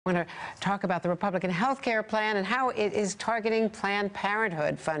I want to talk about the Republican health care plan and how it is targeting Planned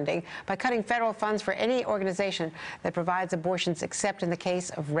Parenthood funding by cutting federal funds for any organization that provides abortions except in the case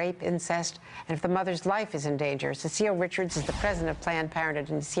of rape, incest, and if the mother's life is in danger. Cecile Richards is the president of Planned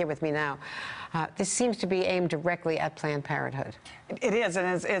Parenthood and is here with me now. This seems to be aimed directly at Planned Parenthood. It is,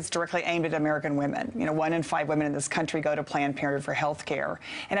 and it's directly aimed at American women. You know, 1 in 5 women in this country go to Planned Parenthood for health care.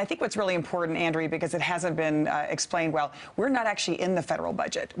 And I think what's really important, Andrea, because it hasn't been explained well, we're not actually in the federal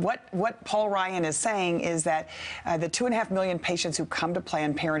budget. What Paul Ryan is saying is that the 2.5 million patients who come to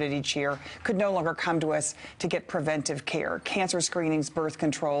Planned Parenthood each year could no longer come to us to get preventive care, cancer screenings, birth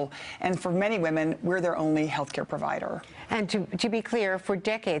control. And for many women, we're their only health care provider. And to be clear, for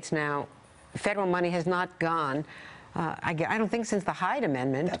decades now, federal money has not gone, I don't think since the Hyde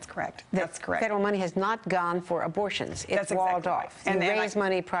Amendment. That's correct. That's correct. Federal money has not gone for abortions. It's walled off. You raise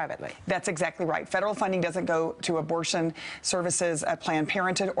money privately. That's exactly right. Federal funding doesn't go to abortion services at Planned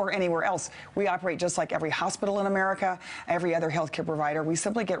Parenthood or anywhere else. We operate just like every hospital in America, every other healthcare provider. We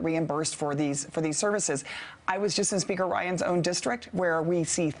simply get reimbursed for these services. I was just in Speaker Ryan's own district where we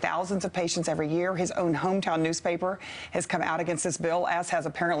see thousands of patients every year. His own hometown newspaper has come out against this bill, as has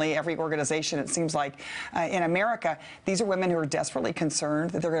apparently every organization, it seems like, in America. These are women who are desperately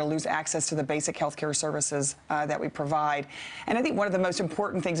concerned that they're going to lose access to the basic health care services that we provide. And I think one of the most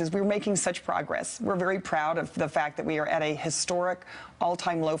important things is we're making such progress. We're very proud of the fact that we are at a historic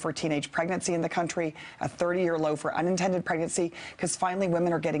all-time low for teenage pregnancy in the country, a 30-year low for unintended pregnancy, because finally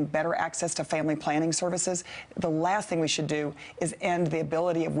women are getting better access to family planning services. The last thing we should do is end the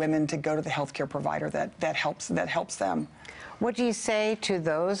ability of women to go to the health care provider that helps them. What do you say to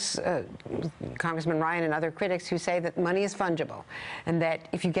those, Congressman Ryan and other critics, who say that money is fungible and that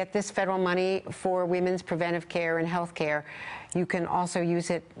if you get this federal money for women's preventive care and health care, you can also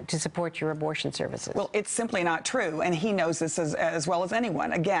use it to support your abortion services? Well, it's simply not true, and he knows this as well as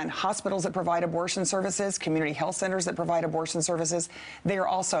anyone. Again, hospitals that provide abortion services, community health centers that provide abortion services, they are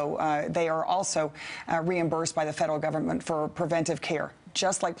also reimbursed by the federal government for preventive care,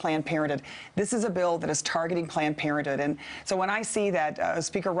 just like Planned Parenthood. This is a bill that is targeting Planned Parenthood. And so when I see that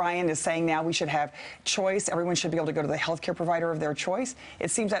Speaker Ryan is saying now we should have choice, everyone should be able to go to the health care provider of their choice,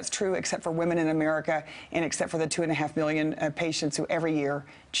 it seems that's true except for women in America and except for the 2.5 million patients who every year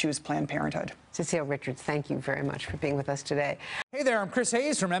choose Planned Parenthood. Cecile Richards, thank you very much for being with us today. Hey there, I'm Chris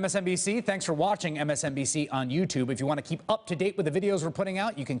Hayes from MSNBC. Thanks for watching MSNBC on YouTube. If you want to keep up to date with the videos we're putting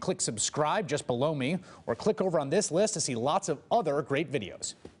out, you can click subscribe just below me or click over on this list to see lots of other great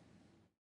videos.